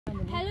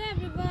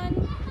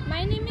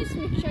My name is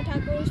Sameeksha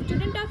Thakur,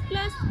 student of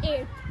class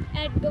 8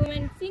 at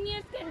Government Senior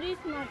Secondary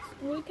Smart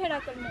School KHERA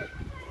KALMOT,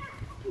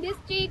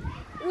 District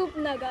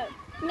Roopnagar.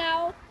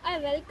 Now I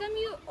welcome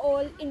you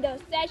all in the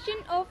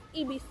session of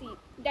EBC,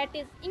 that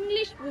is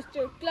English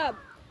Booster Club.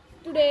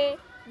 Today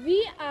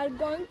we are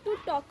going to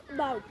talk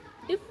about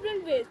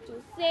different ways to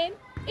say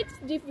it's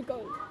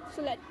difficult.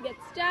 So let's get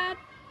started.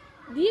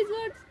 These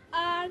words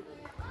are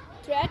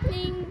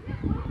threatening,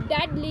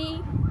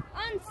 deadly,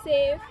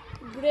 unsafe,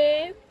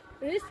 grave,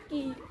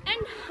 risky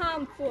and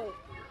harmful.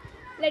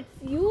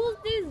 Let's use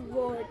these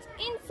words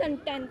in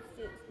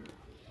sentences.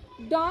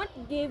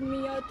 Don't give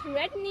me a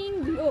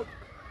threatening look.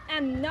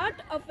 I'm not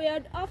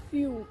afraid of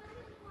you.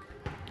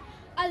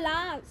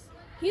 Alas,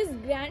 his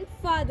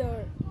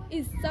grandfather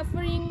is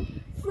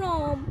suffering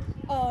from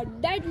a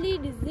deadly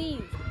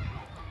disease.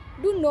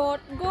 Do not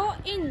go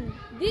in.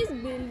 This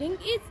building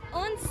is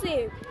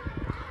unsafe.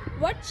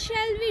 What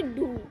shall we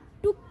do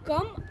to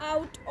come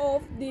out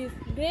of this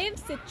grave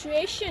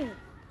situation?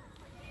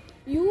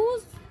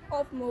 Use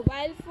of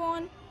mobile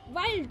phone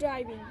while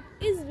driving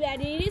is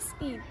very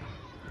risky.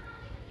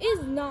 Is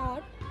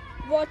not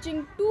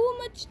watching too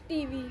much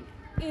TV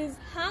is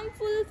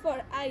harmful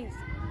for eyes.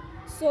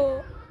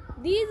 So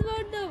these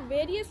were the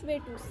various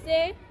ways to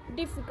say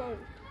difficult.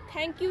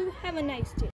 Thank you. Have a nice day.